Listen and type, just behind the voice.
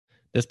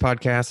This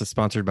podcast is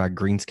sponsored by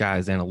Green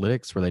Skies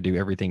Analytics, where they do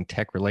everything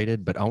tech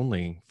related, but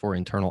only for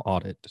internal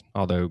audit.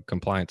 Although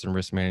compliance and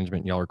risk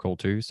management, y'all are cool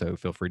too, so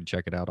feel free to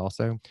check it out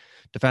also.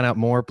 To find out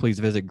more, please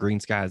visit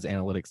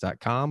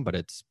greenskiesanalytics.com, but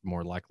it's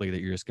more likely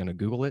that you're just going to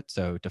Google it.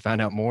 So to find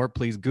out more,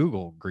 please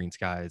Google Green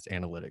Skies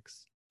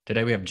Analytics.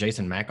 Today we have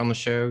Jason Mack on the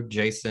show.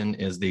 Jason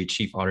is the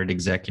Chief Audit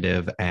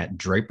Executive at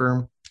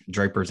Draper.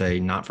 Draper is a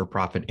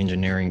not-for-profit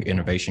engineering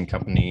innovation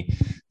company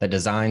that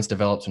designs,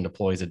 develops, and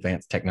deploys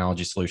advanced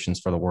technology solutions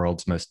for the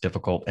world's most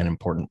difficult and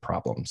important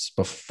problems.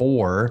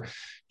 Before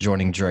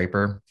joining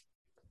Draper,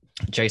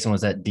 Jason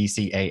was at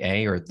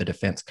DCAA, or the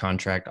Defense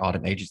Contract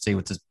Audit Agency,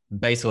 which is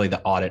basically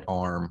the audit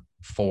arm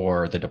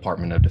for the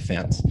Department of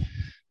Defense.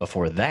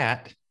 Before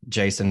that,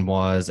 Jason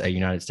was a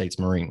United States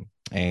Marine.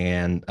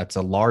 And that's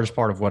a large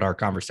part of what our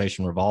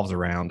conversation revolves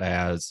around.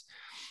 As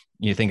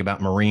you think about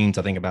Marines,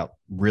 I think about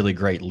really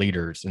great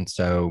leaders. And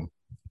so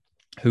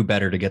who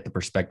better to get the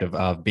perspective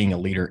of being a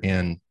leader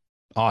in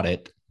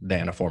audit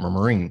than a former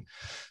Marine?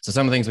 So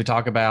some of the things we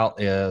talk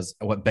about is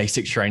what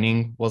basic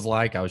training was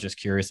like. I was just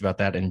curious about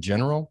that in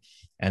general.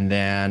 And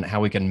then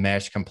how we can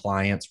mesh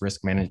compliance,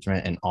 risk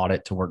management, and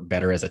audit to work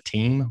better as a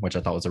team, which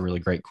I thought was a really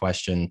great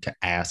question to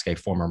ask a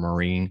former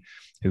Marine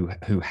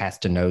who has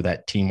to know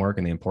that teamwork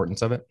and the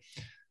importance of it.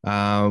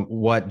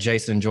 What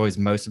Jason enjoys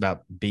most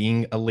about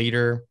being a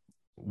leader,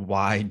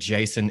 why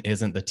Jason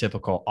isn't the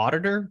typical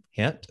auditor.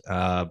 Hint,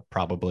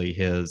 probably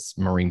his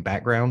Marine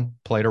background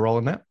played a role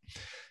in that.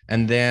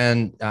 And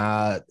then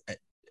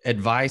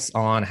advice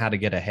on how to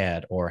get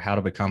ahead or how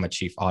to become a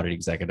chief audit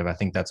executive. I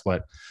think that's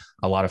what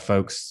a lot of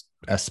folks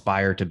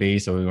aspire to be.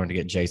 So we wanted to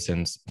get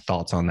Jason's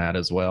thoughts on that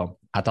as well.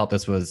 I thought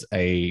this was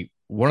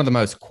one of the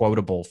most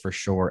quotable, for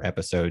sure,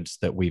 episodes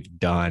that we've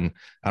done.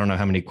 I don't know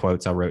how many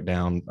quotes I wrote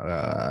down,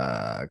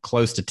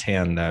 close to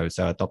 10 though.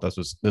 So I thought this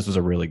was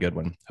a really good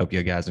one. Hope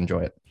you guys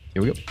enjoy it.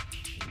 Here we go.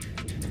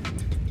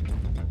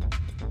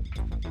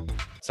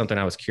 Something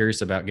I was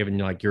curious about, given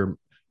like your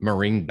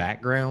Marine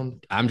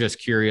background. I'm just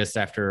curious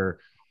after,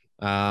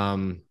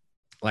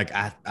 like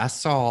I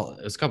saw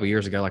it was a couple of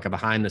years ago, like a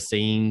behind the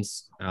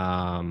scenes,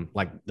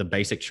 like the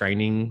basic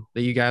training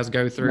that you guys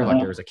go through. Like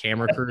there was a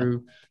camera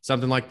crew,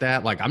 something like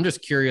that. Like I'm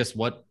just curious,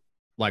 what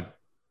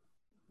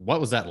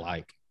was that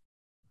like?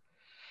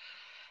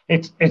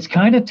 It's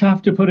kind of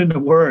tough to put into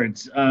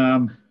words.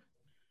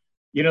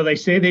 They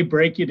say they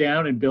break you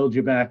down and build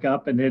you back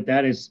up, and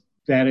that is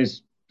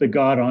the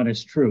God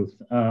honest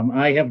truth.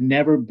 I have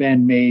never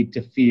been made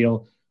to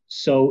feel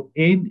so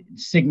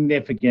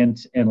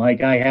insignificant and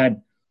like I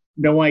had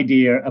no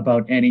idea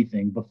about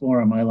anything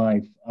before in my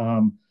life.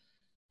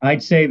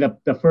 I'd say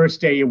the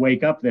first day you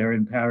wake up there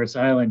in Paris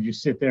Island, you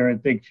sit there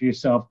and think to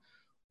yourself,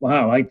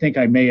 wow, I think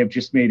I may have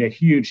just made a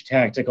huge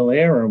tactical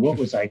error. What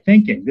was I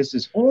thinking? This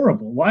is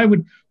horrible. Why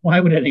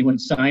would anyone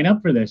sign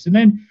up for this? And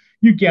then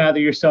you gather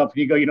yourself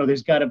and you go,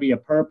 there's got to be a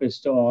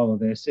purpose to all of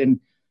this. And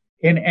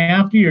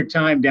after your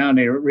time down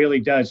there, it really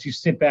does. You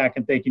sit back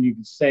and think, and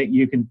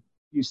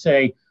you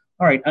say,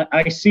 all right,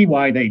 I see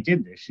why they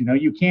did this.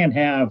 You can't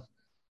have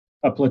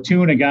a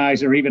platoon of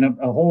guys or even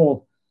a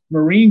whole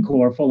Marine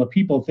Corps full of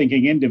people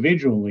thinking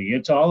individually.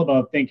 It's all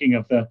about thinking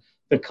of the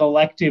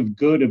collective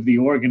good of the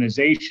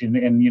organization.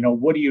 And,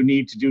 what do you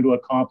need to do to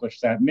accomplish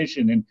that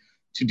mission? And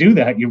to do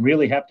that, you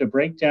really have to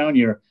break down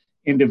your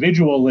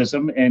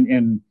individualism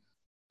and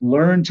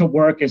learn to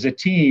work as a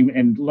team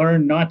and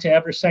learn not to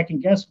ever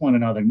second guess one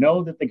another.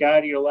 Know that the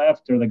guy to your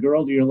left or the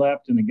girl to your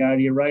left and the guy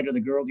to your right or the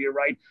girl to your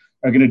right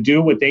are going to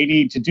do what they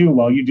need to do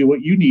while you do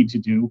what you need to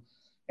do.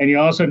 And you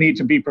also need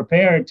to be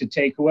prepared to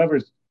take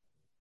whoever's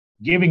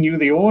giving you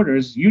the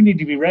orders. You need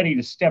to be ready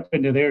to step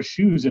into their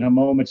shoes in a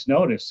moment's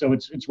notice. So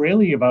it's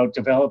really about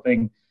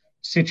developing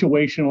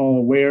situational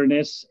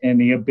awareness and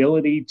the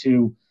ability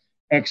to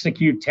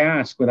execute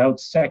tasks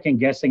without second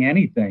guessing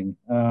anything.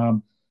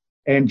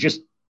 And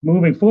just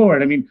moving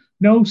forward, I mean,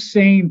 no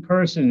sane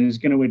person is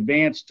going to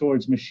advance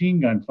towards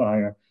machine gun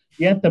fire.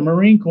 Yet the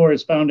Marine Corps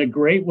has found a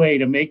great way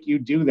to make you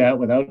do that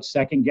without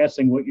second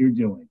guessing what you're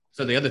doing.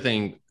 So the other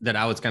thing that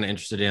I was kind of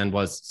interested in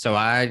was, so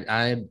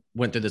I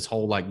went through this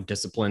whole like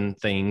discipline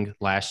thing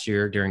last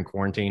year during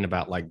quarantine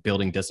about like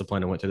building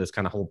discipline, and went through this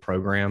kind of whole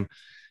program.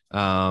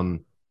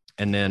 And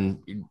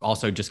then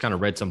also just kind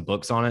of read some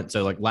books on it.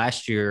 So like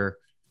last year,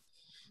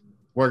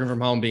 working from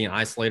home, being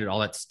isolated, all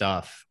that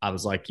stuff, I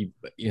was like,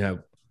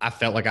 I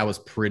felt like I was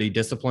pretty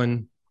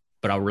disciplined,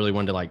 but I really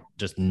wanted to like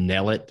just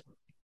nail it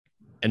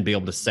and be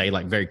able to say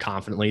like very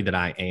confidently that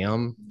I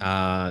am.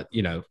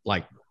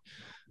 Like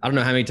I don't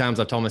know how many times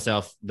I've told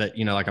myself that,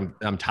 like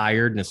I'm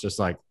tired, and it's just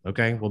like,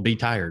 okay, well, be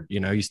tired,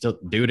 you still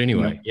do it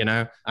anyway.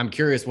 I'm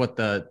curious what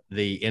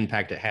the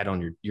impact it had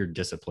on your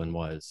discipline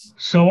was.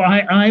 So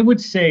I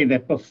would say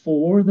that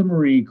before the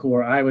Marine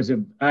Corps,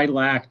 I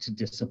lacked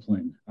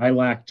discipline. I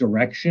lacked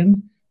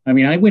direction. I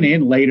mean, I went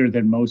in later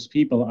than most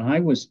people. I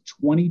was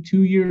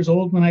 22 years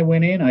old when I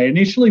went in. I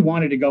initially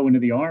wanted to go into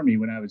the Army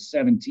when I was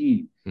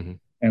 17. Mm-hmm.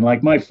 And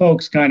like my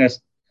folks kind of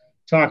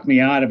talked me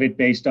out of it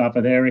based off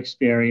of their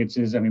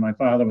experiences. I mean, my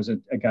father was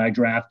a guy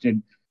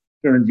drafted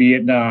during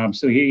Vietnam.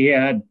 So he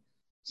had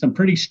some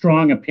pretty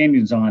strong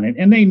opinions on it.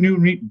 And they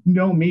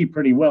know me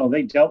pretty well.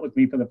 They dealt with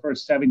me for the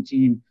first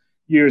 17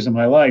 years of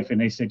my life.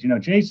 And they said,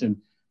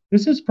 Jason,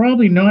 this is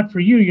probably not for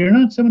you. You're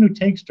not someone who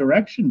takes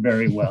direction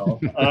very well.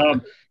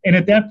 And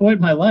at that point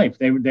in my life,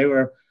 they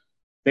were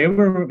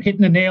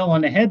hitting the nail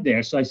on the head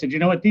there. So I said, you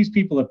know what? These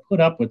people have put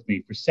up with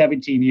me for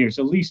 17 years.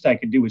 The least I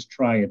could do is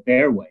try it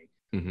their way.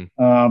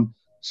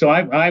 So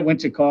I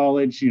went to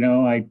college.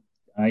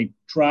 I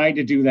tried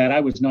to do that. I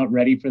was not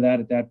ready for that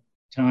at that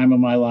time of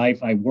my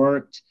life. I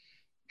worked,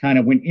 kind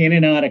of went in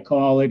and out of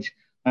college.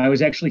 I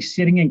was actually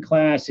sitting in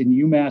class in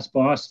UMass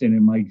Boston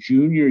in my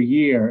junior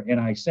year. And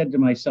I said to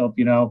myself,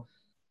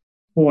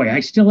 boy, I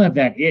still have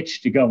that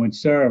itch to go and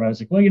serve. I was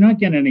like, well, you're not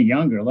getting any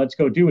younger. Let's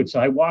go do it. So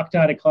I walked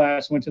out of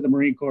class, went to the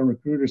Marine Corps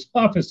recruiter's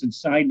office and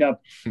signed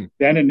up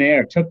then and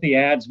there, took the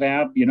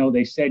ADSVAB.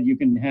 They said you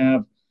can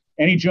have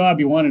any job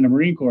you want in the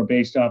Marine Corps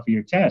based off of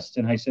your test.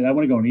 And I said, I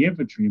want to go in the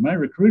infantry. My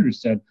recruiter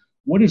said,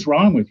 what is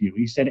wrong with you?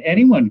 He said,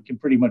 anyone can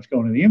pretty much go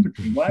into the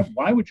infantry.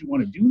 Why would you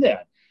want to do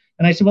that?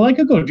 And I said, well, I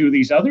could go do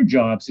these other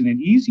jobs in an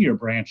easier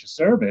branch of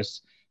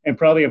service and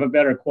probably have a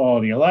better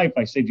quality of life.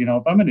 I said,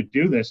 if I'm going to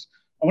do this,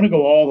 I want to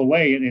go all the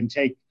way and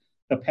take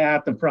the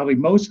path of probably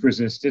most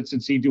resistance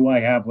and see, do I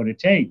have what it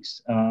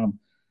takes? And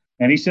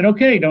he said,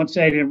 okay, don't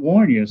say I didn't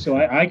warn you. So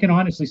I can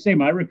honestly say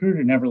my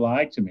recruiter never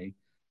lied to me.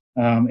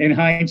 In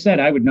hindsight,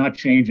 I would not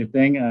change a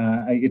thing.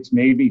 It's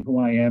made me who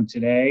I am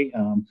today.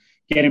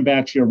 Getting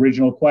back to your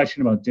original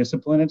question about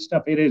discipline and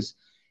stuff, it is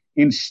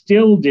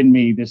instilled in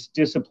me, this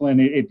discipline.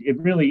 It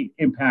really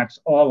impacts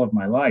all of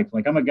my life.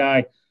 Like, I'm a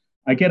guy,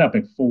 I get up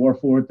at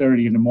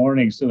 4:30 in the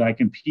morning so that I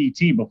can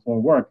PT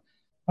before work.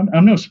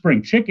 I'm no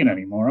spring chicken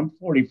anymore. I'm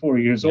 44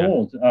 years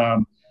old.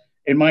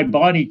 And my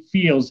body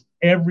feels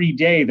every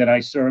day that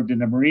I served in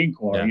the Marine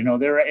Corps.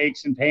 There are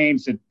aches and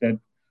pains that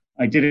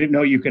I didn't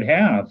know you could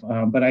have,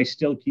 but I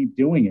still keep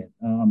doing it.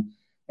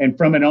 And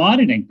from an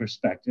auditing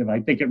perspective, I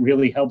think it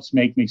really helps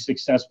make me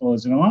successful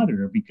as an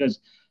auditor because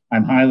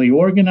I'm highly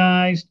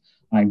organized,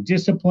 I'm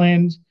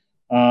disciplined,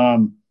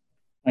 I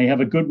have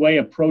a good way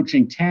of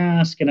approaching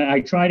tasks, and I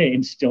try to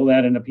instill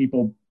that into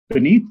people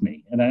beneath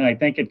me. And I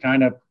think it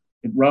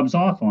rubs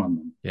off on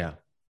them. Yeah.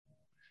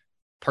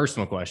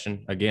 Personal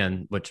question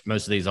again, which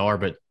most of these are,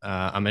 but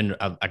I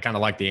kind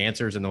of like the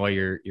answers and the way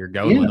you're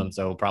going with them.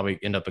 So we'll probably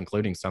end up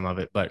including some of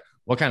it, but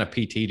what kind of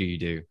PT do you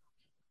do?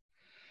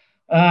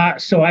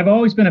 So I've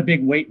always been a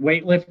big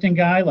weightlifting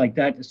guy like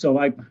that. So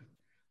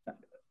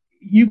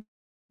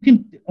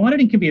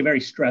auditing can be a very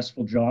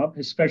stressful job,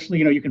 especially,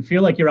 you can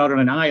feel like you're out on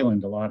an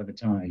island a lot of the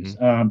times.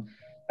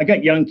 I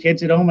got young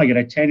kids at home. I got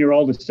a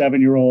 10-year-old, a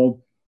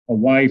 7-year-old, a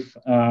wife.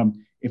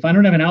 If I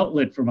don't have an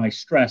outlet for my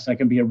stress, I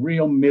can be a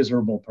real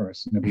miserable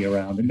person to be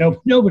around, and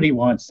nobody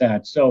wants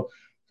that. So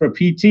for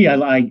PT,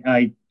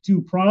 I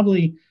do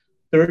probably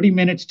 30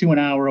 minutes to an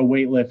hour of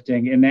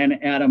weightlifting, and then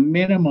at a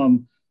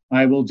minimum,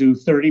 I will do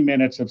 30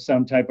 minutes of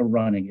some type of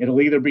running. It'll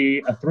either be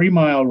a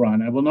 3-mile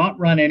run. I will not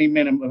run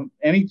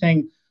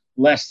anything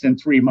less than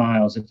 3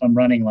 miles if I'm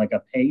running like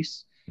a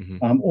pace,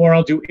 or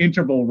I'll do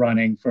interval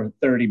running for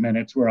 30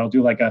 minutes where I'll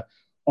do like a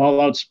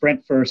all-out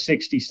sprint for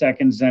 60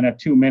 seconds, then a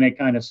 2-minute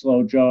kind of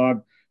slow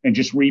jog, and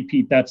just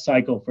repeat that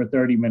cycle for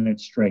 30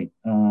 minutes straight.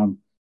 And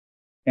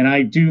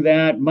I do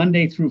that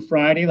Monday through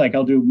Friday. Like,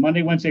 I'll do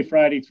Monday, Wednesday,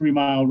 Friday,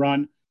 3-mile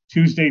run,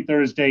 Tuesday,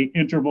 Thursday,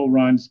 interval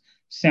runs.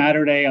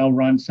 Saturday, I'll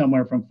run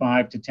somewhere from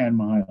 5 to 10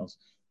 miles.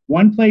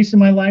 One place in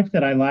my life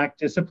that I lack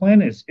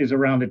discipline is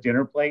around the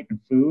dinner plate and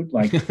food.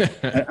 Like,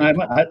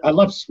 I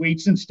love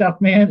sweets and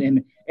stuff,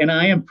 man. And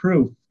I am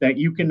proof that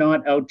you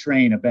cannot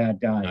out-train a bad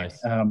diet.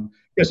 Nice.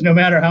 Because no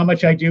matter how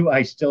much I do,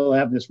 I still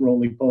have this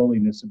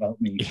roly-poliness about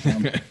me.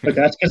 But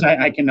that's because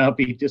I cannot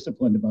be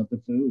disciplined about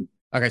the food.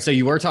 Okay, so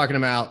you were talking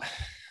about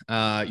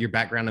your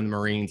background in the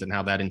Marines and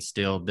how that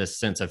instilled this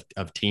sense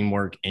of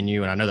teamwork in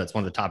you. And I know that's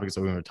one of the topics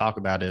that we want to talk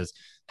about is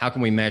how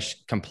can we mesh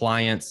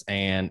compliance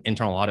and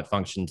internal audit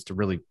functions to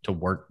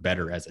work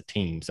better as a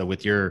team? So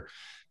with your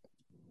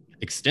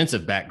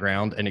extensive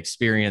background and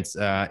experience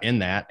in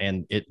that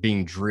and it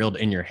being drilled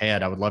in your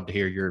head, I would love to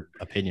hear your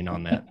opinion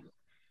on that.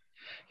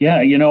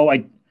 Yeah,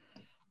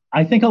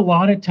 I think a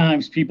lot of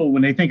times people,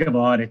 when they think of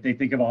audit, they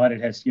think of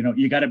audit as,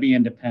 you got to be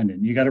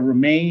independent. You got to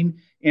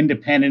remain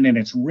independent, and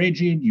it's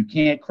rigid. You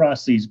can't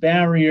cross these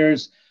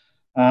barriers.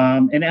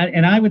 And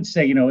I would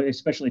say,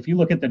 especially if you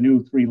look at the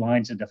new 3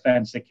 lines of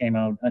defense that came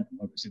out,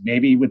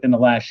 maybe within the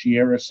last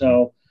year or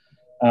so,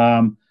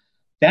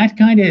 that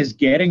kind of is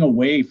getting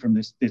away from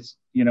this,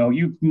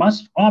 you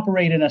must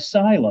operate in a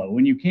silo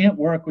and you can't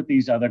work with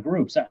these other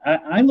groups.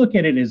 I look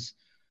at it as,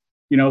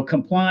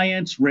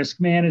 compliance, risk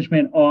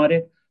management,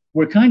 audit.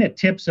 We're kind of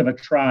tips of a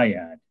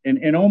triad,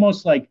 and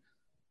almost like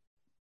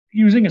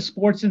using a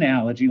sports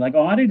analogy, like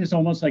audit is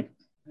almost like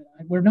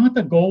we're not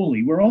the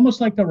goalie. We're almost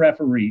like the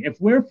referee.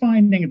 If we're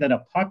finding that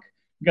a puck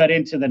got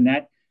into the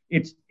net,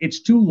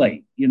 it's too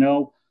late.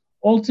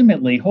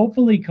 Ultimately,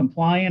 hopefully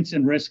compliance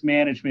and risk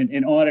management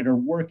and audit are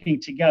working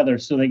together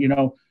so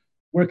that,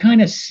 we're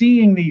kind of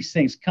seeing these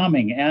things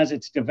coming as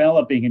it's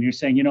developing. And you're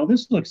saying,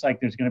 this looks like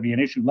there's going to be an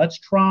issue. Let's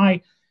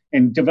try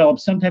and develop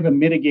some type of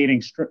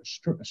mitigating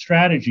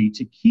strategy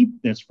to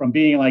keep this from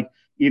being like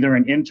either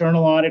an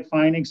internal audit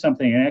finding,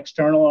 something an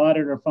external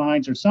auditor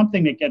finds, or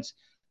something that gets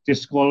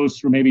disclosed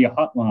through maybe a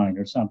hotline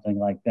or something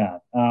like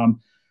that.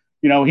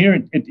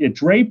 Here at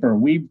Draper,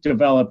 we've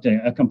developed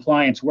a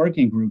compliance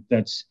working group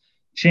that's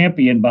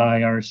championed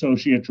by our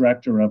associate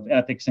director of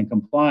ethics and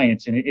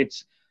compliance, and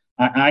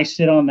I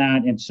sit on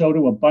that, and so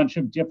do a bunch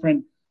of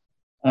different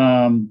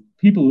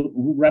people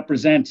who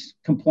represent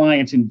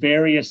compliance in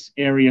various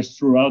areas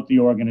throughout the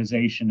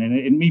organization, and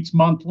it meets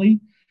monthly.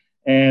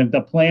 And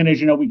the plan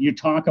is, you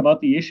talk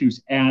about the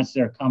issues as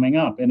they're coming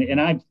up.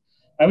 And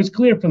I was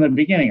clear from the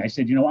beginning. I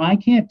said, I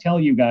can't tell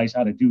you guys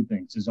how to do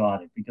things as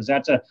audit, because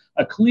that's a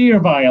clear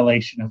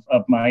violation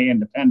of my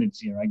independence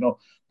here. I go,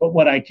 but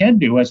what I can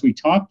do as we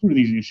talk through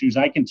these issues,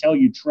 I can tell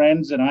you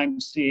trends that I'm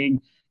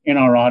seeing in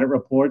our audit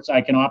reports.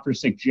 I can offer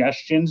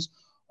suggestions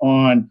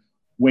on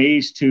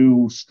ways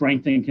to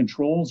strengthen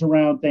controls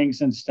around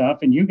things and stuff.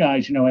 And you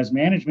guys, as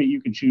management,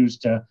 you can choose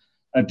to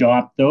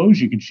adopt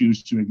those. You can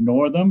choose to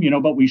ignore them,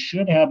 but we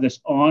should have this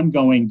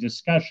ongoing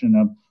discussion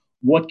of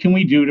what can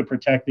we do to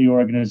protect the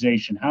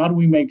organization? How do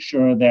we make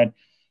sure that,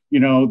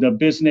 the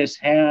business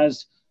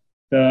has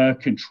the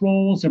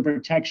controls and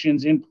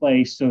protections in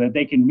place so that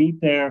they can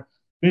meet their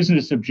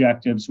business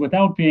objectives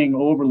without being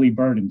overly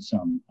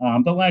burdensome?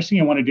 The last thing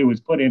I want to do is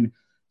put in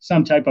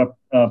some type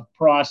of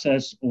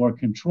process or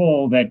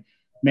control that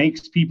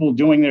makes people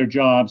doing their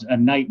jobs a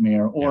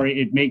nightmare, or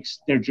it makes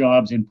their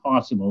jobs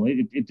impossible.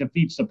 It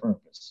defeats the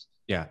purpose.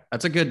 Yeah,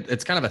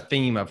 it's kind of a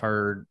theme I've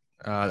heard,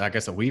 I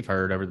guess that we've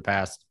heard over the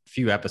past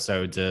few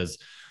episodes is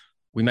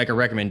we make a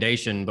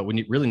recommendation, but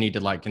we really need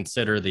to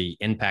consider the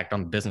impact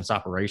on business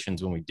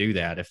operations when we do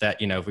that.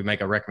 If we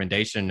make a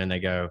recommendation and they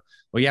go,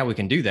 well, yeah, we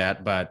can do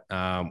that, but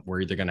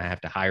we're either going to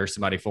have to hire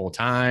somebody full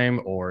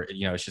time, or,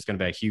 it's just going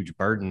to be a huge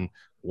burden.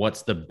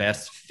 What's the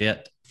best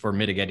fit for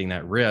mitigating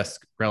that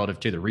risk relative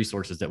to the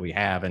resources that we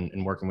have,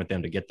 and working with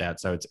them to get that.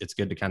 So it's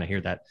good to kind of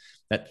hear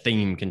that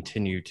theme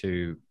continue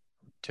to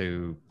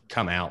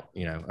come out,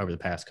 over the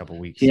past couple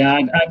of weeks.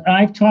 Yeah,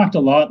 I've talked a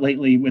lot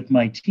lately with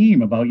my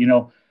team about,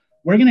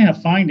 we're going to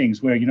have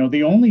findings where,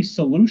 the only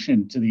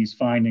solution to these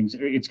findings,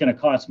 it's going to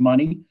cost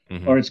money,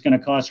 or it's going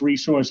to cost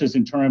resources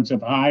in terms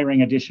of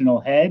hiring additional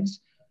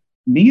heads.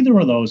 Neither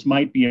of those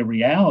might be a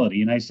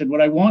reality. And I said, what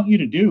I want you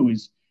to do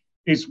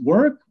is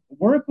work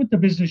with the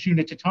business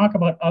unit to talk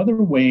about other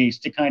ways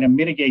to kind of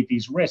mitigate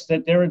these risks.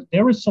 That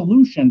there are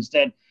solutions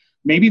that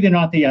maybe they're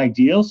not the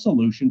ideal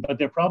solution, but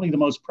they're probably the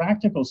most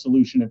practical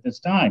solution at this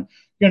time.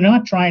 You're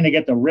not trying to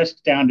get the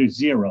risk down to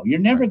zero. You're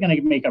never going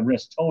to make a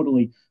risk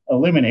totally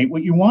eliminate.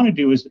 What you want to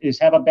do is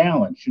have a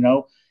balance.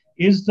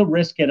 Is the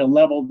risk at a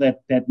level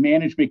that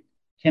management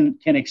can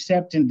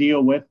accept and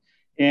deal with,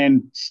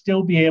 and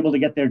still be able to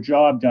get their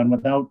job done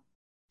without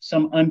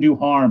some undue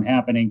harm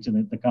happening to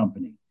the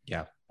company?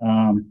 Yeah.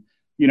 And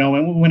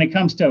when it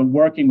comes to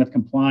working with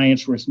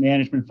compliance, risk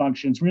management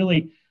functions,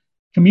 really,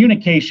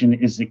 communication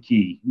is the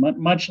key.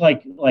 Much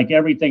like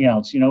everything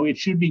else, it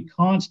should be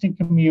constant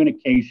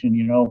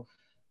communication.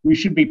 We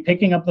should be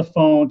picking up the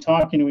phone,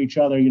 talking to each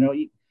other.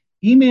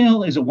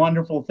 Email is a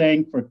wonderful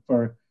thing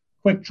for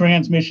quick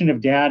transmission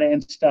of data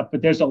and stuff,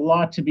 but there's a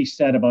lot to be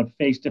said about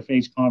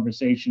face-to-face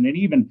conversation, and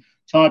even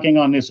talking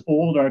on this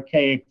old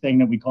archaic thing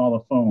that we call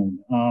a phone.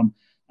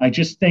 I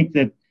just think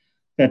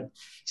that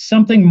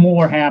something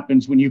more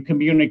happens when you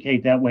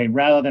communicate that way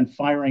rather than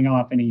firing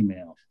off an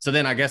email. So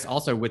then I guess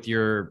also with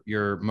your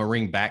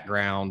Marine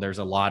background, there's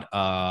a lot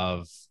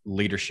of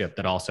leadership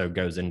that also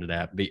goes into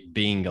that,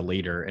 being a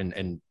leader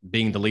and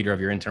being the leader of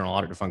your internal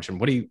auditor function.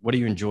 What do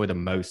you enjoy the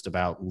most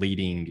about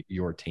leading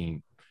your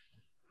team?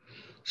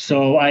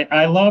 So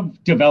I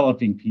love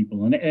developing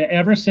people. And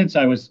ever since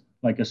I was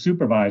like a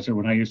supervisor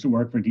when I used to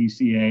work for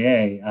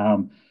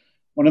DCAA,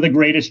 one of the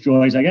greatest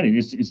joys I get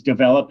is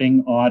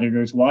developing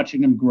auditors,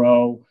 watching them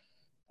grow.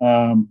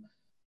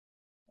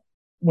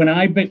 When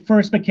I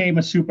first became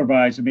a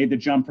supervisor, made the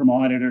jump from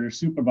auditor to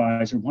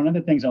supervisor, one of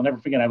the things I'll never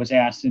forget, I was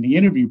asked in the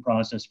interview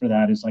process for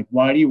that is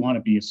why do you want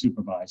to be a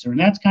supervisor? And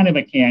that's kind of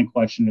a canned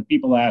question that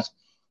people ask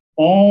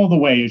all the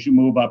way as you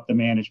move up the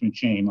management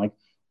chain.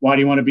 Why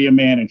do you want to be a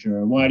manager?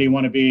 Or why do you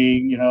want to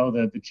be,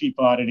 the chief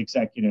audit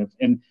executive?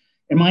 And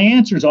my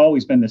answer has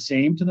always been the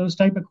same to those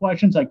type of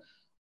questions.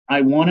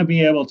 I want to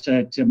be able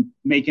to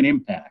make an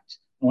impact.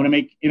 I want to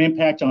make an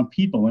impact on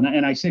people.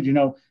 And I said,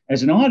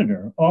 as an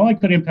auditor, all I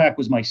could impact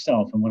was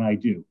myself and what I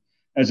do.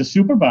 As a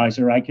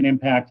supervisor, I can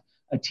impact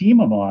a team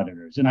of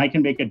auditors and I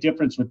can make a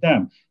difference with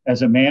them.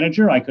 As a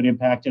manager, I could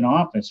impact an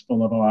office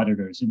full of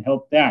auditors and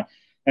help that.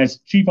 As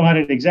chief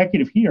audit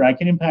executive here, I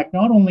can impact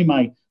not only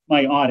my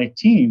audit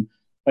team,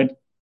 but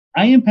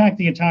I impact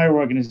the entire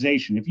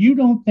organization. If you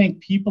don't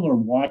think people are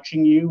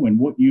watching you and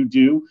what you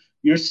do,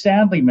 you're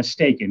sadly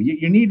mistaken.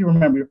 You need to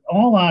remember,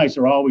 all eyes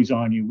are always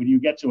on you when you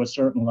get to a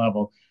certain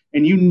level,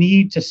 and you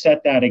need to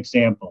set that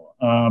example.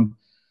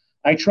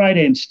 I try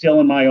to instill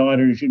in my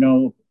auditors,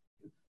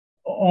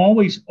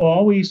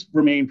 always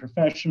remain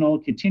professional,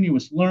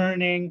 continuous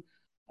learning.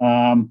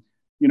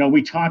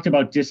 We talked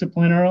about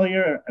discipline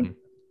earlier.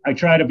 I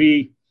try to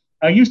be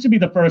I used to be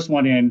the first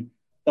one in,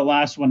 the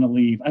last one to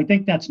leave. I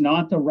think that's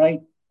not the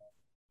right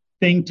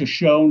thing to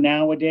show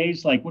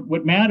nowadays. Like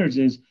what matters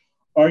is,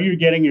 are you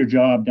getting your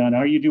job done?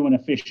 Are you doing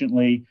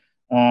efficiently?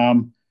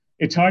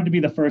 It's hard to be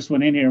the first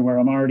one in here where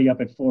I'm already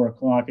up at 4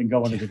 o'clock and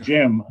going to the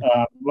gym.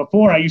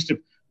 Before I used to,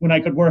 when I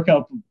could work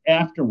out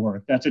after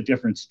work, that's a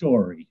different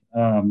story,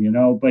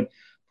 but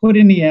put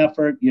in the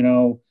effort,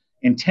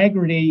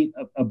 integrity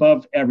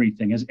above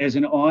everything. As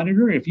an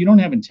auditor, if you don't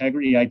have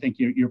integrity, I think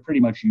you're pretty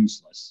much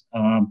useless.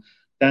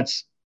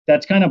 That's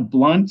kind of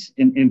blunt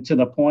and to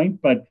the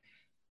point, but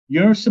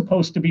you're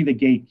supposed to be the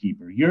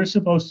gatekeeper. You're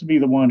supposed to be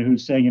the one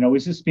who's saying,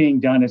 is this being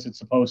done as it's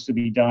supposed to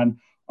be done?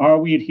 Are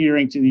we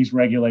adhering to these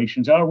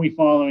regulations? Are we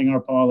following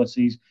our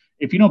policies?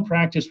 If you don't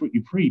practice what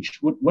you preach,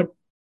 what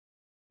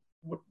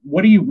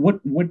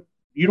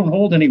you don't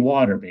hold any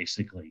water,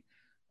 basically.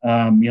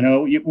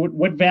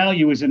 What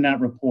value is in that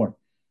report?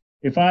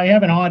 If I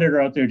have an auditor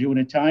out there doing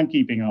a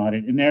timekeeping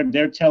audit and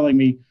they're telling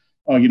me,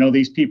 oh,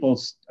 these people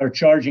are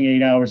charging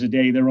 8 hours a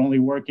day, they're only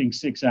working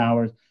 6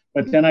 hours.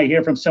 But then I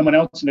hear from someone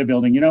else in the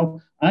building,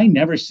 I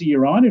never see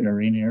your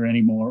auditor in here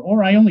anymore,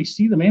 or I only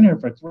see them in here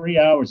for 3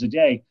 hours a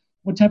day.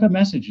 What type of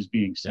message is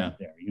being sent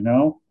there?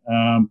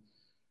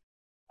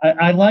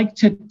 I like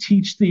to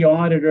teach the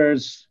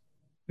auditors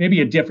maybe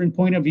a different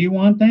point of view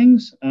on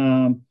things.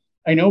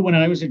 I know when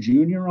I was a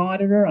junior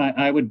auditor,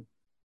 I would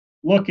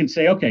look and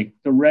say, okay,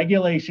 the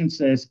regulation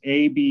says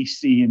A, B,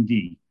 C, and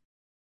D.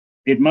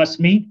 It must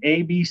meet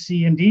A, B,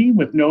 C, and D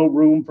with no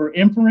room for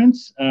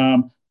inference.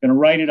 Going to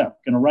write it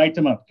up, going to write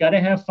them up. Got to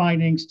have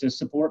findings to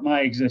support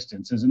my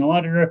existence. As an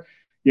auditor,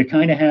 you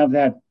kind of have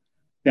that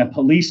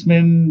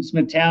policeman's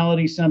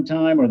mentality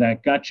sometime, or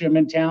that gotcha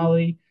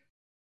mentality.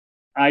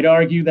 I'd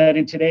argue that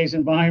in today's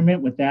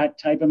environment, with that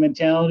type of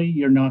mentality,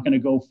 you're not going to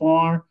go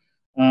far,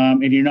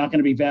 and you're not going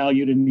to be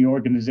valued in the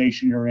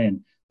organization you're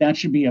in. That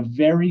should be a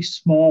very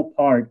small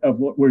part of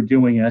what we're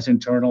doing as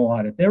internal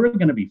audit. There are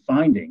going to be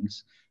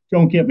findings,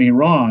 don't get me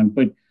wrong,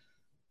 but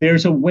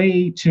there's a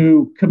way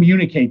to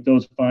communicate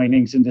those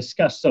findings and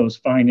discuss those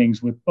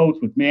findings with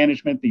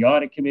management, the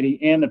audit committee,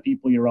 and the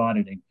people you're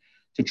auditing.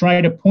 To try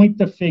to point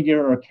the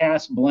finger or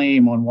cast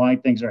blame on why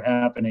things are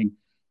happening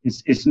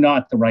is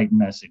not the right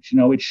message.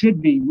 It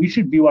should be, we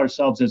should view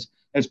ourselves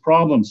as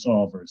problem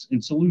solvers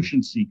and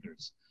solution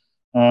seekers.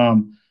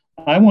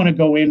 I want to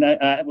go in,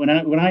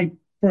 when I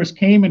first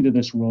came into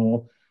this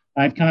role,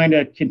 I've kind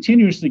of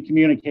continuously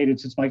communicated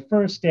since my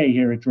first day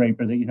here at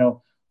Draper that,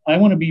 I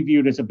want to be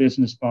viewed as a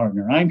business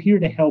partner. I'm here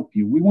to help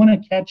you. We want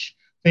to catch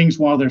things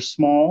while they're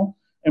small,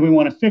 and we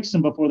want to fix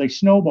them before they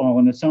snowball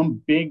into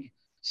some big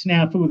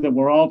snafu that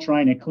we're all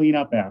trying to clean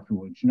up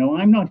afterwards.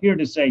 I'm not here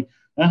to say,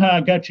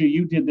 I got you,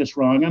 you did this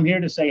wrong. I'm here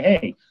to say,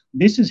 hey,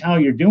 this is how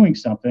you're doing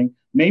something.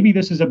 Maybe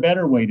this is a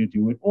better way to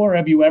do it. Or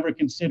have you ever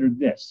considered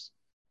this?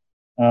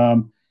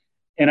 And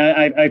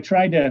I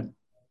tried to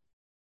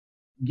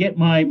get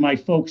my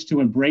folks to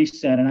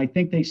embrace that. And I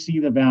think they see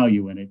the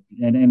value in it.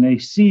 And they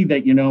see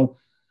that,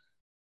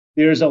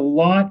 there's a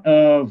lot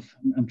of,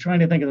 I'm trying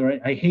to think of the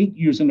right, I hate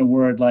using the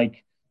word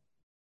like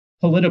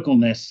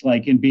politicalness,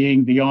 like in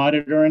being the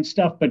auditor and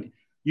stuff, but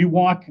you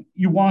walk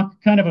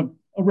kind of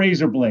a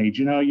razor blade,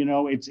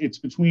 it's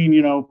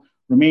between,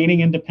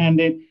 remaining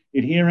independent,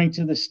 adhering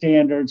to the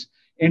standards,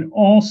 and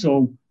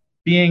also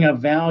being a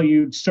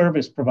valued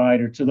service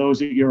provider to those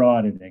that you're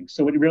auditing.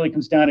 So it really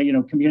comes down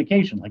to,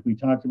 communication, like we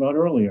talked about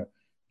earlier.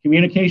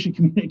 Communication.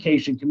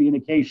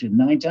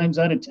 9 times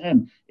out of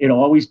 10, it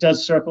always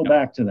does circle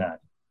back to that.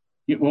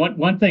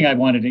 One thing I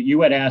wanted to,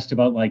 you had asked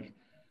about, like,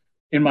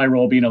 in my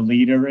role being a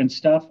leader and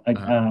stuff.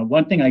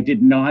 One thing I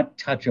did not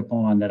touch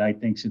upon that I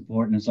think is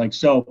important is on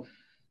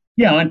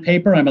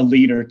paper, I'm a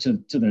leader to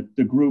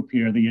the group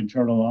here, the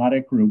internal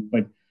audit group,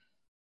 but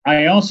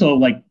I also,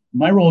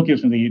 my role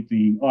gives me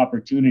the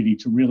opportunity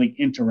to really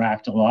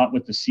interact a lot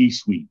with the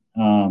C-suite,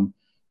 and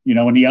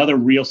the other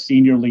real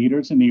senior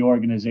leaders in the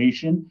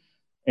organization.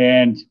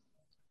 And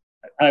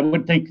I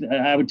would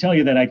tell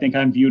you that I think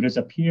I'm viewed as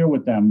a peer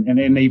with them,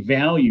 and they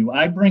value.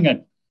 I bring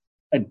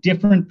a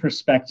different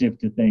perspective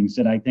to things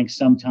that I think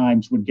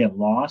sometimes would get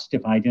lost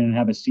if I didn't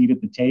have a seat at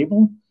the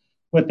table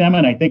with them,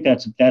 and I think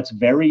that's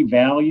very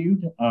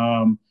valued.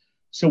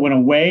 So in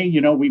a way,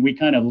 we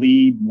kind of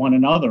lead one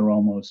another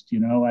almost. I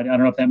don't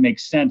know if that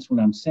makes sense what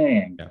I'm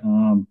saying,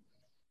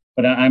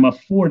 but I'm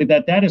afforded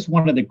that. That is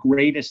one of the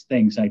greatest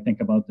things I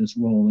think about this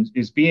role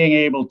is being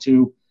able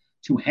to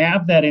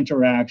have that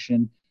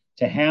interaction,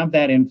 to have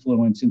that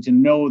influence, and to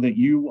know that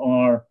you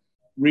are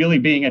really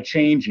being a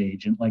change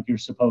agent like you're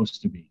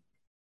supposed to be.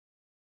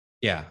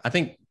 Yeah, I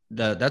think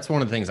that's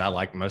one of the things I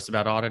like most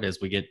about audit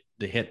is we get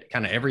to hit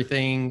kind of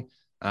everything,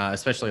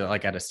 especially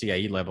like at a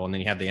CAE level. And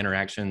then you have the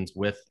interactions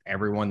with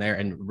everyone there.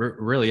 And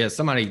really is,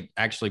 somebody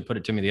actually put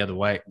it to me the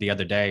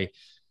other day.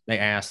 They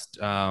asked,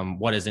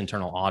 what is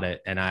internal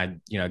audit? And I,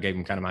 gave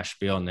them kind of my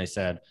spiel, and they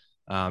said,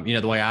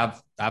 the way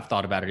I've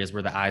thought about it is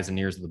we're the eyes and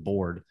ears of the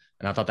board.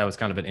 And I thought that was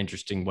kind of an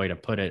interesting way to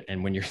put it.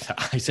 And when you're the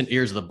eyes and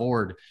ears of the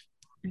board,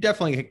 you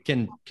definitely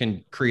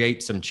can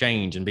create some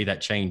change and be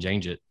that change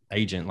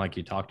agent like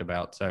you talked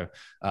about. So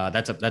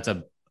that's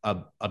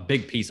a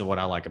big piece of what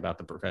I like about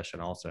the profession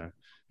also.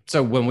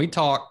 So when we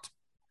talked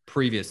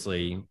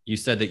previously, you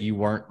said that you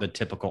weren't the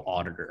typical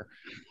auditor.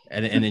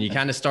 And then you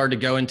kind of started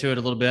to go into it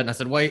a little bit. And I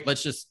said, wait,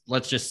 let's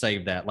just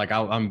save that. Like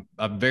I'm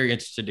very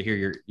interested to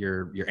hear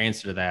your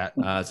answer to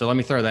that. So let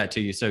me throw that to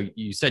you. So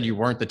you said you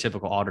weren't the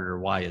typical auditor.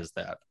 Why is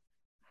that?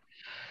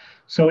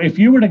 So if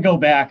you were to go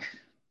back,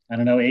 I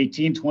don't know,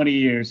 18, 20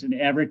 years and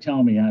ever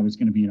tell me I was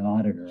going to be an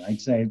auditor,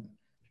 I'd say,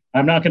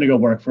 I'm not going to go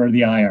work for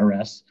the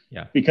IRS,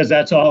 Yeah, because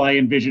that's all I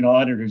envision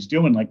auditors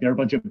doing. Like they're a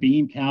bunch of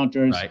bean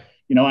counters. right.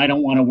 I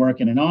don't want to work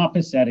in an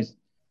office. That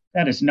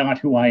is not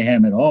who I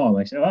am at all.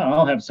 I said, well,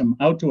 I'll have some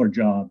outdoor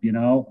job.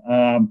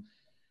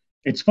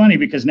 It's funny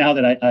because now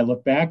that I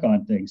look back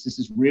on things, this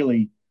is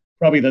really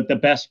probably the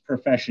best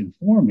profession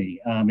for me.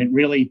 It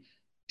really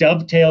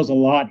dovetails a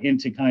lot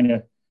into kind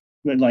of,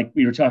 like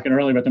we were talking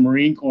earlier about the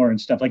Marine Corps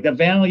and stuff, like the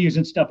values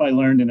and stuff I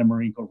learned in the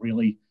Marine Corps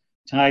really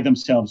tie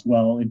themselves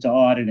well into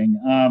auditing.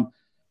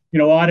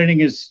 Auditing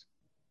it's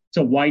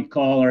a white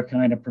collar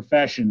kind of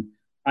profession.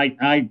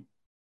 I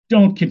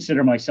don't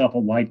consider myself a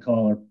white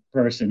collar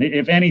person.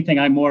 If anything,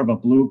 I'm more of a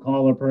blue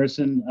collar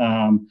person.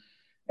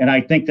 And I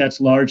think that's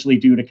largely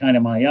due to kind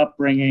of my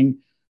upbringing,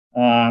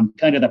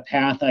 kind of the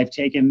path I've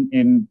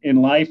taken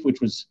in life, which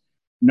was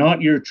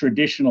not your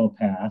traditional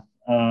path.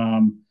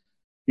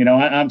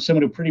 I'm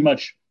someone who pretty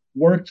much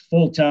worked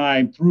full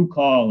time through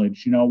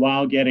college,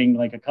 while getting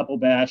like a couple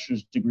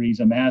bachelor's degrees,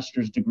 a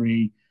master's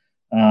degree.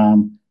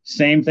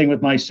 Same thing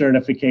with my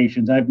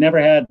certifications. I've never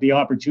had the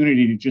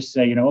opportunity to just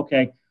say,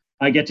 okay,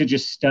 I get to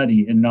just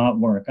study and not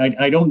work.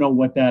 I don't know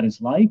what that is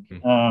like.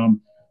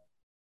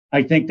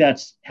 I think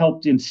that's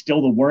helped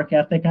instill the work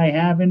ethic I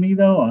have in me,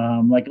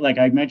 though. Like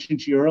I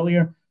mentioned to you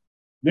earlier,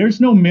 there's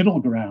no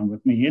middle ground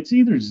with me. It's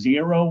either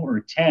 0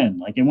 or 10.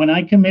 Like, and when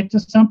I commit to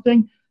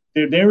something,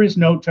 there is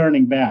no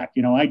turning back.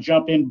 I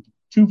jump in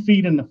 2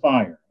 feet in the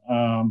fire,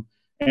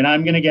 and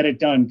I'm going to get it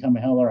done come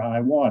hell or high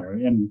water.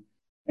 And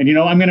I'm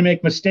going to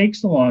make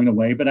mistakes along the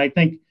way, but I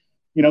think,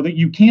 that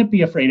you can't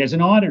be afraid. As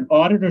an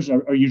auditors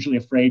are usually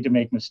afraid to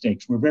make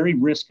mistakes. We're very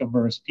risk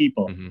averse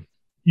people. Mm-hmm.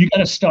 You got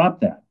to stop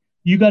that.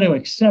 You got to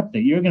accept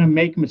that you're going to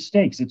make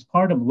mistakes. It's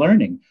part of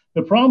learning.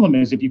 The problem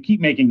is if you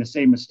keep making the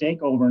same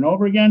mistake over and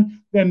over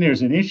again, then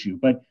there's an issue.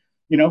 But,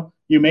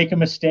 you make a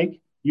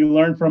mistake, you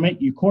learn from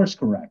it, you course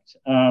correct.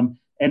 And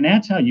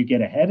that's how you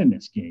get ahead in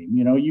this game.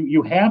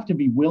 You have to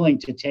be willing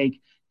to take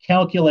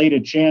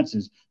calculated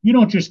chances. You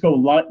don't just go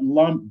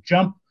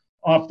jump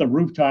off the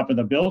rooftop of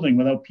the building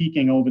without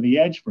peeking over the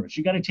edge first.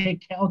 You got to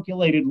take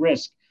calculated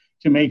risk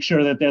to make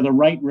sure that they're the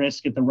right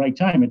risk at the right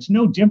time. It's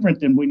no different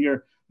than when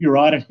you're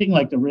auditing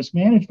like the risk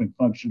management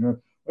function, or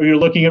you're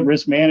looking at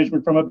risk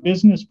management from a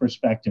business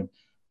perspective.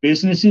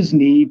 Businesses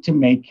need to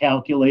make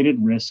calculated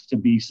risk to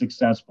be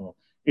successful.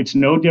 It's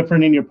no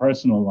different in your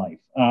personal life.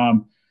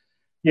 When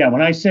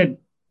I said,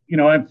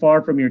 I'm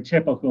far from your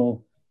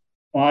typical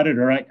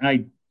auditor,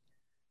 I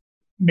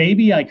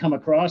maybe I come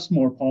across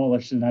more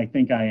polished than I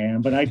think I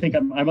am, but I think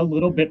I'm a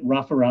little bit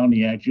rough around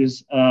the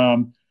edges.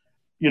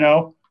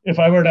 If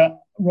I were to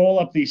roll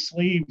up these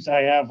sleeves,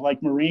 I have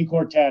like Marine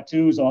Corps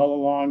tattoos all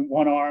along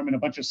one arm and a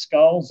bunch of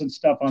skulls and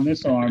stuff on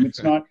this arm.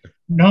 It's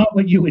not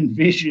what you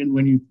envision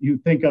when you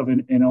think of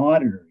an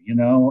auditor,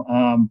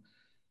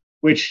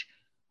 which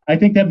I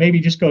think that maybe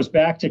just goes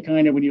back to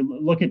kind of when you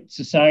look at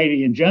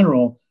society in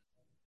general,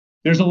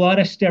 there's a lot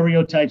of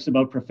stereotypes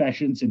about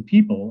professions and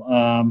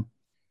people,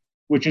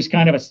 which is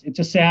kind of it's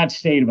a sad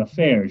state of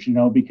affairs,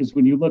 because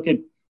when you look at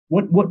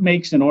what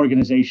makes an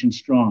organization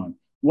strong,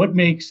 what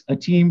makes a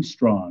team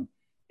strong,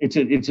 it's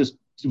a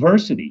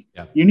diversity.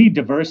 Yeah. You need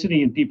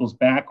diversity in people's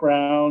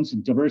backgrounds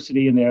and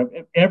diversity in their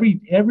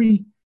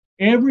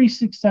every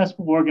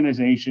successful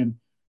organization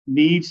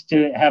needs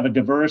to have a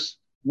diverse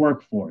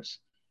workforce.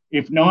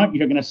 If not,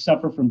 you're going to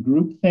suffer from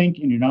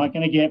groupthink and you're not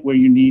going to get where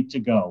you need to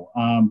go.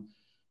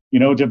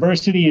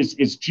 Diversity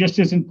is just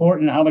as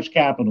important as how much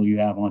capital you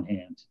have on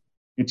hand.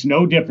 It's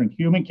no different.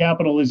 Human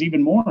capital is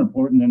even more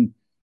important than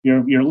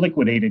your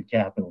liquidated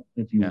capital,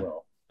 if you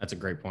will. That's a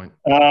great point.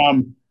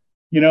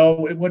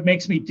 What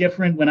makes me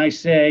different when I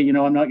say,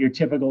 I'm not your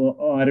typical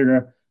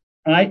auditor,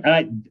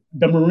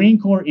 the Marine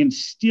Corps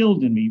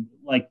instilled in me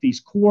like these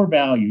core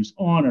values: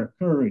 honor,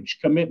 courage,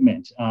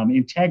 commitment,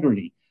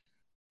 integrity.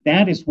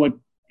 That is what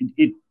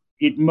it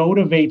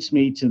motivates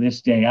me to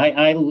this day.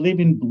 I live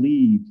and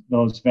bleed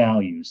those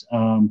values.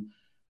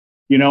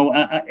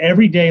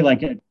 Every day,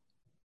 like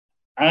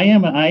I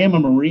am a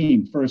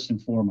Marine first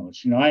and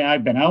foremost.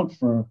 I've been out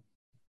for,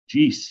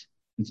 it's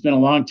been a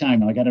long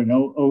time now. I got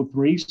an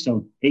 03,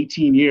 so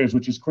 18 years,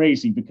 which is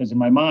crazy because in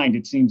my mind,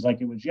 it seems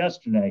like it was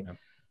yesterday.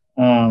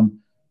 Yeah.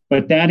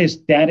 But that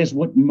is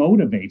what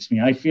motivates me.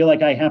 I feel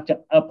like I have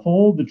to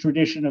uphold the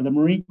tradition of the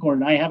Marine Corps,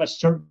 and I have a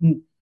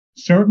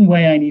certain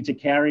way I need to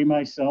carry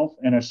myself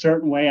and a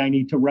certain way I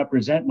need to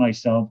represent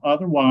myself.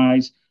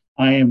 Otherwise,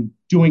 I am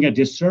doing a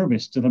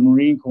disservice to the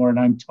Marine Corps and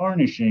I'm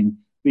tarnishing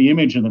the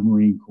image of the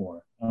Marine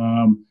Corps.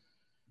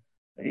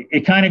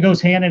 It kind of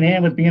goes hand in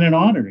hand with being an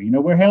auditor.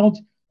 We're held,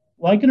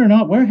 like it or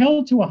not, we're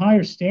held to a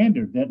higher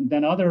standard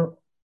than other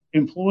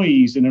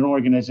employees in an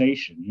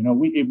organization. You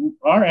know,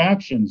 our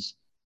actions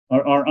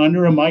are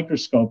under a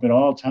microscope at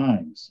all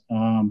times.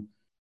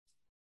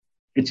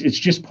 It's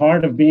just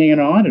part of being an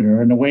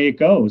auditor and the way it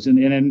goes.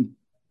 And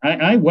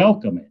I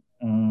welcome it.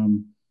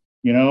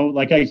 You know,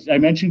 like I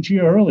mentioned to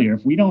you earlier,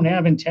 if we don't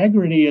have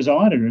integrity as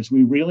auditors,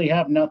 we really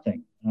have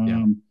nothing.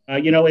 You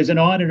know, as an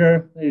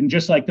auditor, and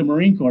just like the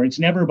Marine Corps, it's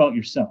never about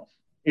yourself.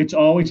 It's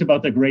always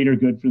about the greater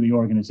good for the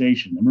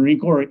organization. The Marine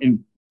Corps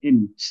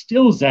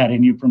instills that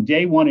in you from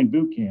day one in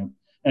boot camp,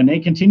 and they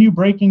continue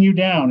breaking you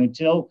down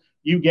until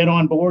you get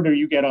on board or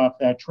you get off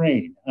that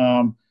train.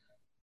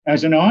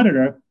 As an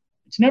auditor,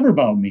 it's never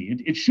about me.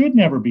 It should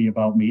never be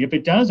about me. If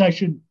it does, I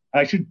should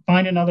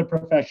find another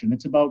profession.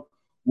 It's about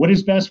what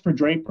is best for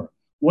Draper,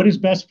 what is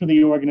best for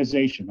the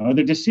organization. Are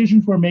the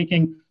decisions we're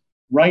making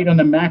right on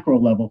the macro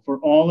level for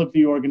all of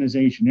the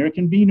organization? There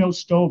can be no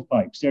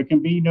stovepipes. There can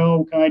be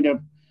no kind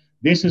of,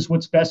 this is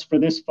what's best for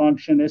this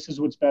function. This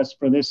is what's best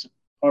for this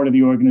part of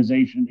the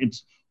organization.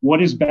 It's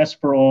what is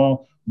best for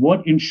all,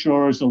 what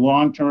ensures the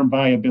long-term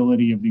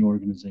viability of the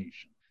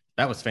organization.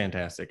 That was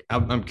fantastic.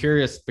 I'm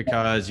curious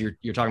because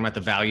you're talking about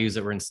the values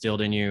that were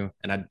instilled in you,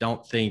 and I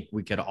don't think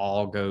we could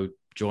all go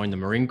join the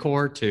Marine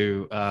Corps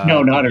to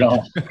no, not at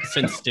all. It's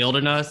instilled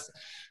in us.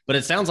 But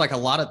it sounds like a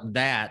lot of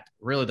that,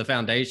 really the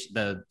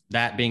foundation,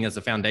 that being as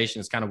a foundation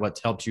is kind of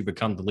what's helped you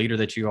become the leader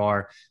that you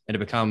are and to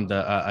become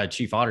a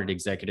chief audit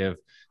executive.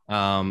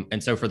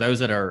 And so for those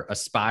that are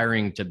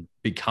aspiring to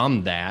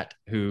become that,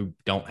 who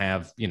don't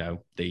have, you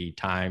know, the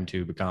time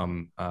to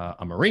become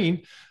a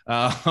Marine,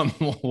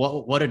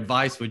 what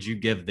advice would you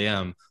give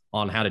them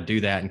on how to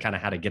do that and kind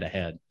of how to get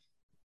ahead?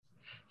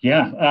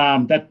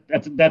 Yeah,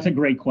 that's a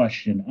great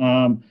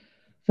question.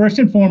 First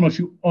and foremost,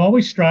 you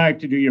always strive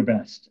to do your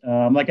best.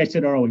 Like I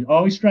said earlier,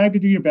 always strive to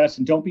do your best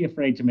and don't be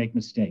afraid to make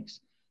mistakes.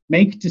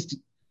 Make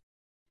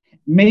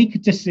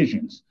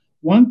decisions.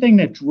 One thing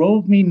that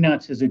drove me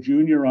nuts as a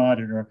junior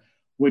auditor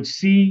would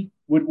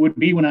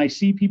be when I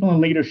see people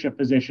in leadership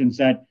positions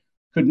that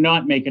could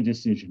not make a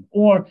decision,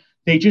 or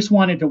they just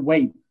wanted to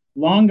wait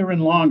longer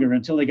and longer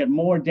until they get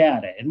more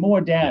data and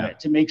more data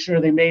to make sure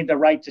they made the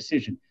right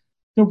decision.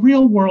 The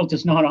real world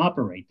does not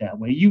operate that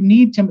way. You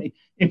need to,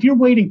 if you're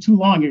waiting too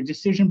long, your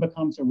decision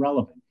becomes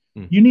irrelevant.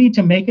 You need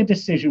to make a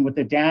decision with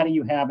the data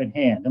you have at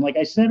hand. And like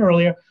I said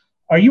earlier,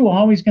 are you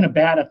always going to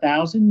bat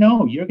 1,000?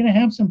 No, you're going to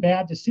have some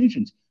bad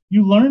decisions.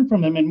 You learn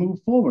from them and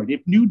move forward.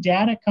 If new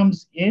data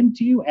comes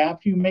into you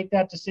after you make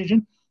that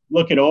decision,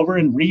 look it over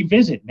and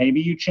revisit.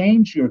 Maybe you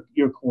change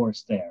your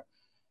course there.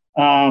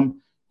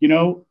 You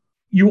know,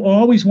 you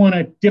always want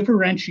to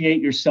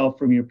differentiate yourself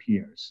from your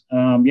peers.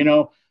 You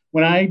know,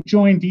 when I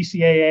joined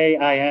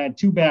DCAA, I had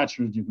 2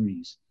 bachelor's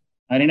degrees.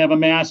 I didn't have a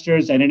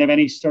master's. I didn't have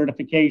any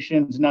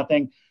certifications,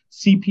 nothing.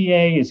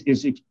 CPA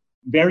is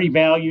very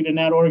valued in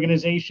that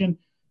organization.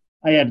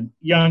 I had a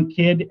young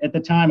kid at the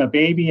time, a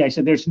baby. I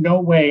said, there's no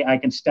way I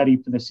can study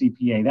for the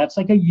CPA. That's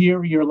like a year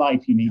of your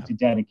life you need to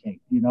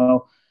dedicate, you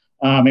know?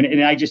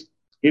 And I just,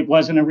 it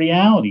wasn't a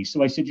reality.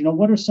 So I said, you know,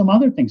 what are some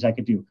other things I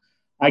could do?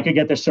 I could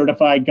get the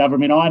certified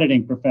government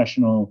auditing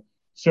professional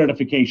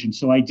certification.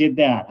 So I did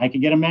that. I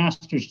could get a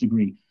master's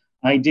degree.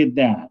 I did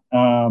that.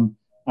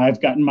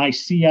 I've gotten my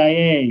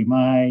CIA,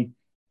 my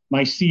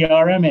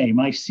CRMA,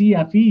 my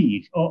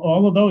CFE.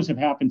 All of those have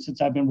happened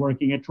since I've been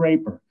working at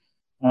Draper.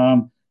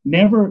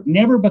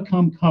 Never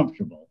become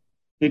comfortable.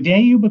 The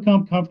day you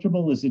become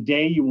comfortable is the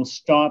day you will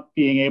stop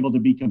being able to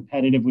be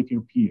competitive with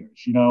your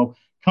peers. You know,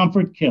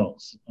 comfort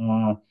kills.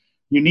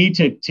 You need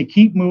to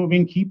keep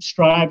moving, keep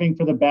striving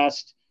for the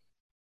best.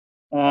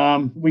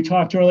 We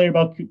talked earlier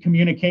about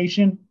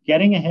communication,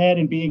 getting ahead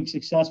and being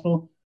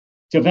successful.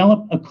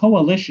 Develop a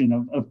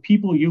coalition of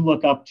people you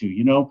look up to,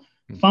 you know,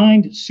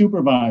 find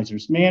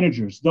supervisors,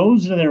 managers,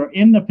 those that are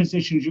in the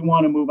positions you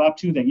want to move up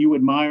to that you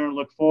admire and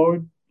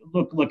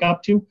look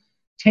up to.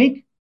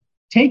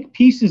 Take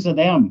pieces of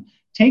them,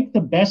 take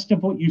the best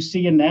of what you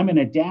see in them and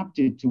adapt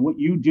it to what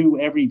you do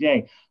every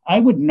day.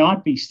 I would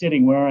not be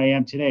sitting where I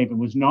am today if it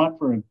was not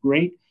for a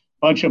great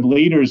bunch of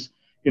leaders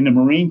in the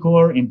Marine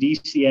Corps, in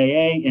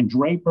DCAA, in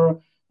Draper,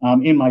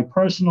 in my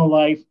personal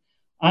life.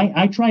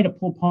 I try to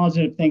pull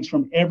positive things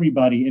from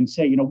everybody and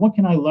say, you know, what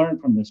can I learn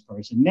from this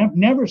person?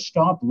 Never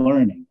stop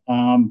learning.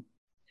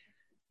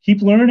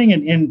 Keep learning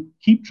and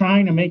keep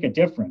trying to make a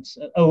difference.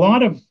 A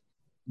lot of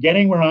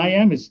getting where I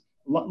am is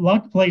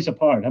luck plays a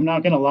part. I'm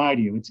not going to lie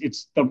to you.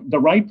 It's the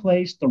right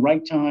place, the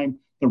right time,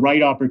 the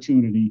right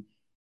opportunity,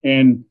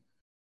 and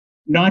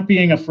not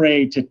being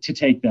afraid to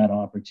take that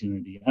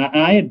opportunity.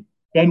 I had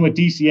been with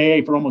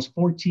DCAA for almost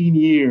 14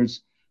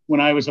 years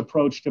when I was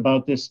approached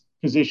about this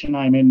position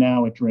I'm in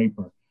now at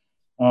Draper.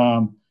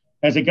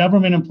 As a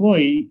government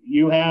employee,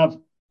 you have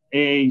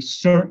a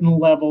certain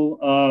level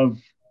of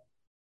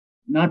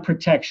not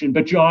protection,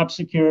 but job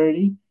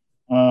security,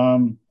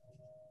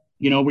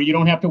 you know, where you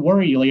don't have to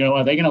worry, you know,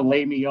 are they going to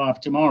lay me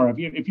off tomorrow?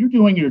 If you're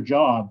doing your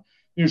job,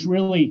 there's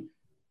really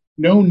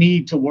no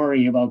need to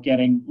worry about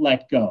getting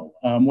let go.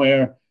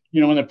 Where,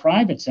 you know, in the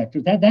private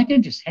sector, that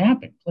can just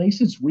happen.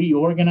 Places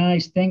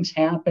reorganize, things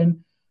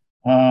happen.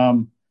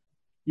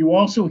 You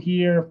also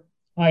hear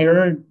I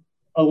heard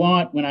a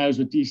lot when I was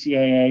with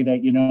DCAA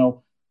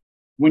that,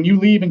 when you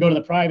leave and go to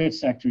the private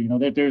sector,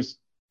 that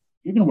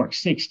you're going to work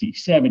 60,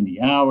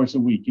 70 hours a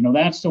week.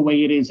 That's the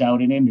way it is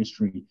out in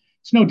industry.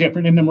 It's no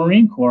different in the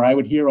Marine Corps. I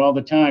would hear all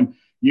the time,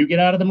 you get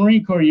out of the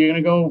Marine Corps, you're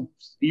going to go,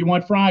 you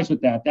want fries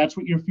with that. That's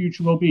what your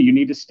future will be. You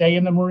need to stay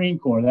in the Marine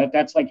Corps.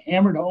 That's like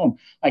hammered home.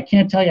 I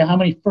can't tell you how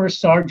many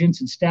first sergeants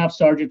and staff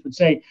sergeants would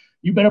say,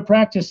 you better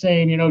practice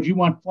saying, do you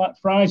want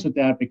fries with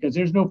that? Because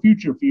there's no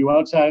future for you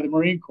outside of the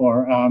Marine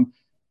Corps.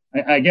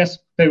 I guess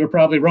they were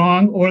probably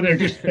wrong, or they're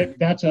just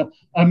that's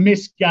a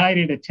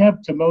misguided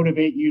attempt to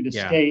motivate you to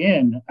stay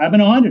in. I'm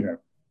an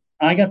auditor.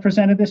 I got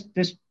presented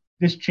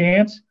this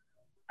chance.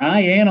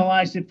 I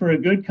analyzed it for a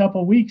good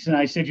couple of weeks, and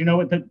I said, you know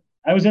what?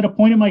 I was at a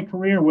point in my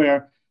career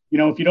where,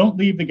 if you don't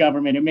leave the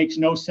government, it makes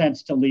no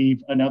sense to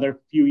leave another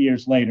few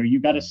years later. You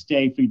got to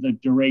stay for the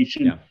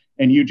duration,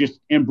 and you just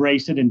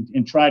embrace it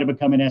and try to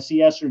become an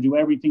SES or do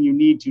everything you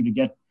need to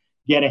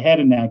get ahead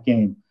in that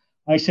game.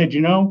 I said,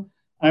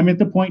 I'm at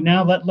the point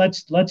now.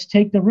 Let's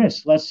take the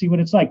risk. Let's see what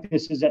it's like.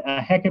 This is a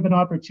heck of an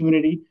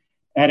opportunity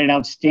at an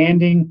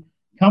outstanding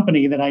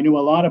company that I knew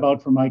a lot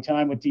about from my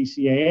time with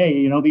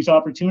DCAA. These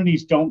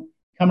opportunities don't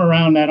come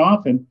around that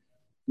often.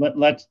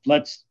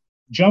 Let's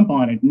jump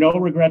on it. No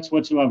regrets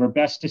whatsoever.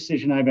 Best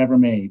decision I've ever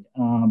made.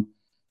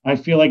 I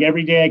feel like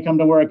every day I come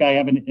to work, I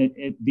have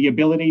the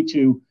ability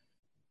to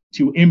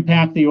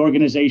impact the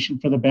organization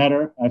for the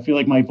better. I feel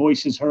like my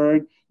voice is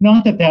heard.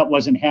 Not that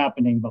wasn't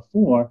happening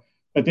before,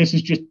 but this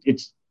is just,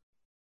 it's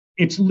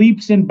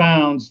leaps and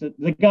bounds.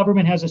 The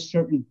government has a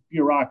certain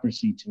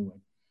bureaucracy to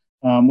it,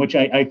 which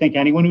I think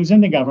anyone who's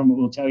in the government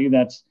will tell you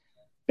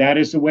that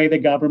is the way the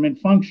government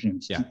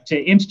functions. To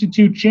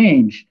institute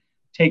change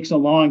takes a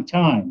long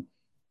time,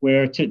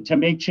 where to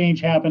make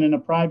change happen in a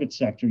private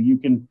sector, you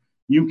can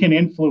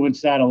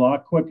influence that a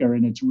lot quicker,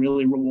 and it's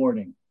really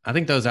rewarding. I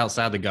think those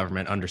outside the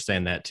government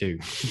understand that too.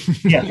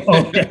 Yeah.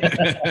 Oh,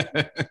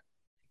 yeah.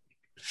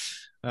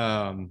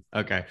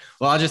 Okay.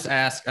 Well, I'll just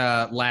ask,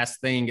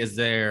 last thing, is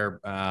there,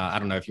 I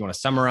don't know if you want to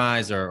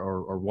summarize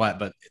or what,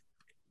 but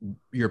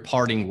your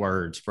parting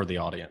words for the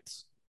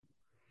audience.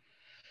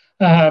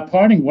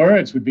 Parting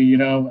words would be,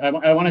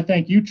 I want to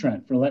thank you,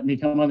 Trent, for letting me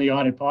come on the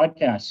Audit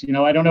Podcast.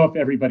 I don't know if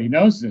everybody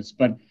knows this,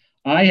 but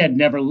I had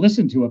never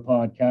listened to a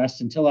podcast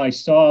until I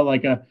saw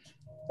like a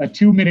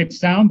 2-minute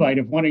soundbite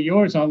of one of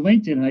yours on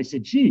LinkedIn. And I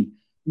said, gee,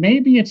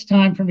 maybe it's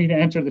time for me to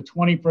enter the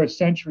 21st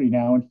century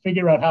now and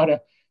figure out how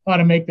to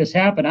make this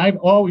happen. I've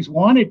always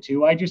wanted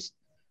to. I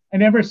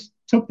never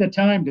took the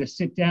time to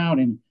sit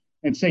down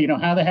and say,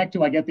 how the heck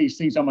do I get these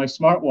things on my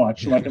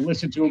smartwatch so I can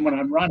listen to them when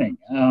I'm running?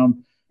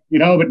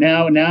 But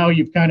now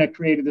you've kind of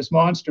created this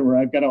monster where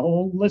I've got a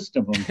whole list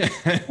of them.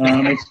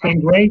 It's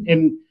been great.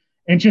 And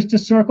just to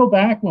circle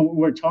back when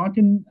we're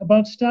talking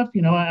about stuff,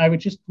 I would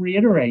just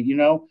reiterate,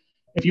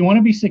 if you want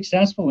to be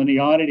successful in the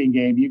auditing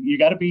game, you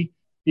got to be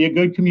a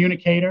good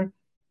communicator,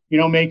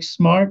 make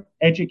smart,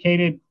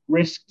 educated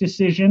risk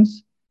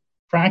decisions,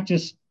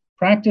 practice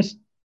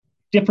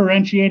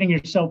differentiating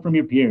yourself from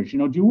your peers,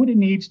 do what it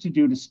needs to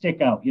do to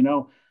stick out.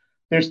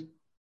 There's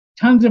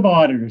tons of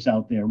auditors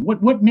out there.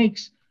 What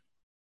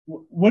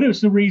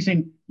is the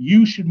reason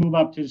you should move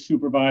up to the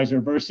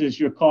supervisor versus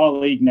your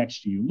colleague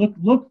next to you?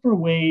 Look for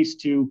ways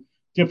to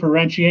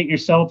differentiate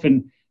yourself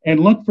and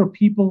look for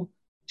people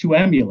to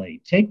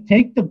emulate.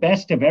 Take the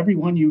best of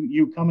everyone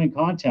you come in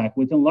contact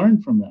with and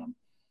learn from them.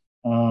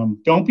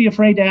 Don't be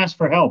afraid to ask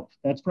for help.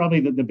 That's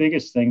probably the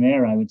biggest thing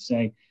there, I would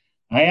say.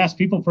 I ask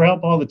people for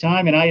help all the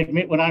time, and I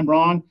admit when I'm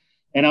wrong,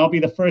 and I'll be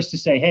the first to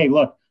say, hey,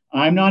 look,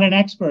 I'm not an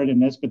expert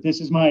in this, but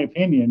this is my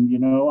opinion.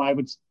 I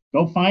would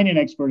go find an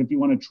expert if you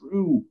want a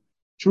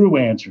true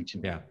answer to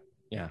it.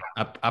 Yeah.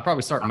 I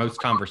probably start most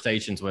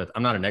conversations with,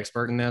 I'm not an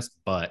expert in this,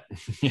 but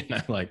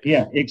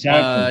yeah,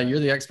 exactly. You're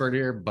the expert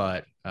here,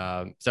 but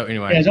so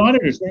anyway. As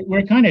auditors,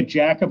 we're kind of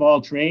jack of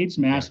all trades,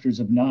 masters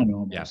of none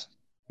almost.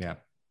 Yeah.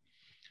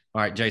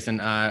 All right, Jason,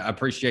 I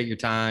appreciate your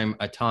time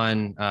a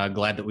ton.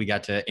 Glad that we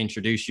got to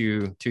introduce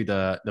you to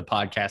the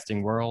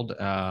podcasting world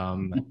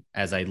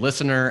as a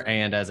listener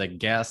and as a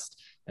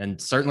guest, and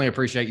certainly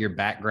appreciate your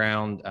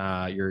background,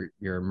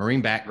 your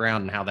Marine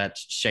background, and how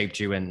that's shaped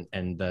you and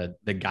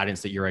the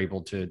guidance that you're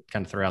able to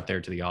kind of throw out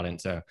there to the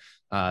audience. So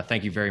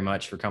thank you very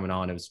much for coming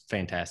on. It was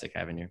fantastic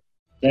having you.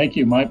 Thank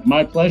you.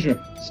 My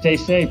pleasure. Stay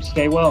safe.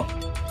 Stay well.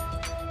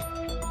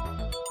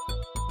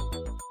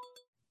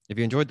 If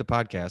you enjoyed the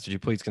podcast, would you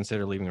please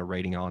consider leaving a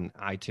rating on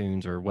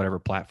iTunes or whatever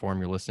platform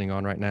you're listening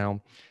on right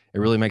now? It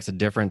really makes a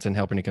difference in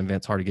helping to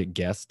convince hard-to-get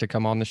guests to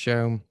come on the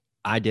show.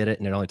 I did it,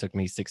 and it only took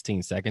me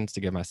 16 seconds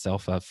to give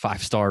myself a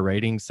 5-star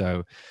rating,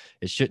 so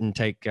it shouldn't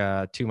take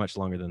too much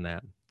longer than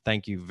that.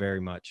 Thank you very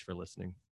much for listening.